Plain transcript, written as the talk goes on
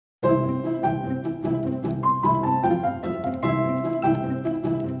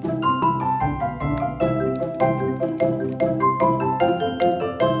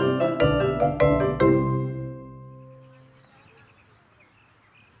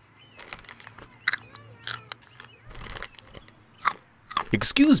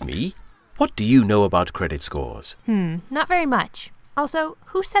Excuse me? What do you know about credit scores? Not very much. Also,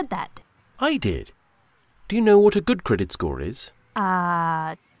 who said that? I did. Do you know what a good credit score is?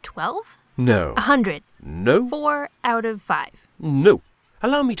 12? No. 100. No. 4 out of 5. No.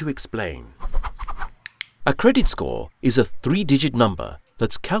 Allow me to explain. A credit score is a 3-digit number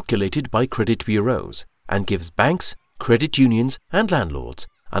that's calculated by credit bureaus and gives banks, credit unions and landlords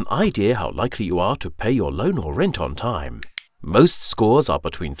an idea how likely you are to pay your loan or rent on time. Most scores are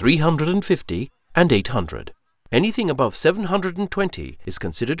between 350 and 800. Anything above 720 is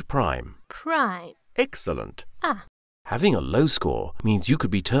considered prime. Prime. Excellent. Ah. Having a low score means you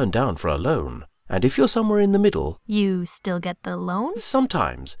could be turned down for a loan. And if you're somewhere in the middle, You still get the loan?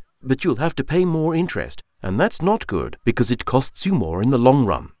 sometimes, but you'll have to pay more interest, and that's not good because it costs you more in the long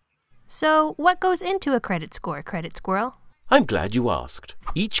run. So, what goes into a credit score, Credit Squirrel? I'm glad you asked.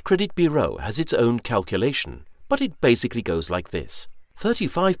 Each credit bureau has its own calculation, but it basically goes like this.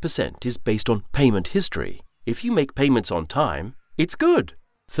 35% is based on payment history. If you make payments on time, it's good.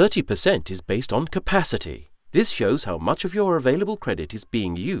 30% is based on capacity. This shows how much of your available credit is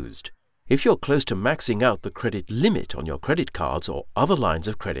being used. If you're close to maxing out the credit limit on your credit cards or other lines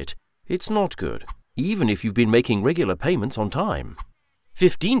of credit, it's not good, even if you've been making regular payments on time.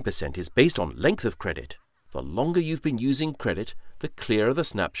 15% is based on length of credit. The longer you've been using credit, the clearer the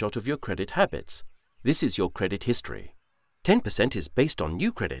snapshot of your credit habits. This is your credit history. 10% is based on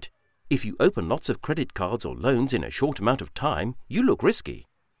new credit. If you open lots of credit cards or loans in a short amount of time, you look risky.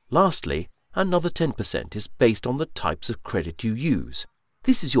 Lastly, another 10% is based on the types of credit you use.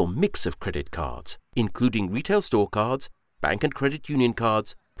 This is your mix of credit cards, including retail store cards, bank and credit union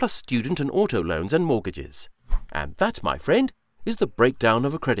cards, plus student and auto loans and mortgages. And that, my friend, is the breakdown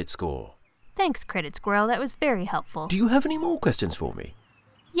of a credit score. Thanks, Credit Squirrel. That was very helpful. Do you have any more questions for me?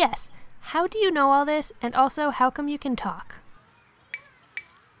 Yes. How do you know all this, and also how come you can talk?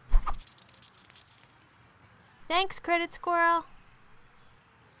 Thanks, Credit Squirrel.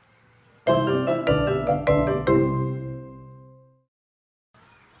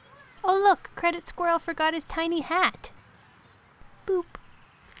 Oh look, Credit Squirrel forgot his tiny hat.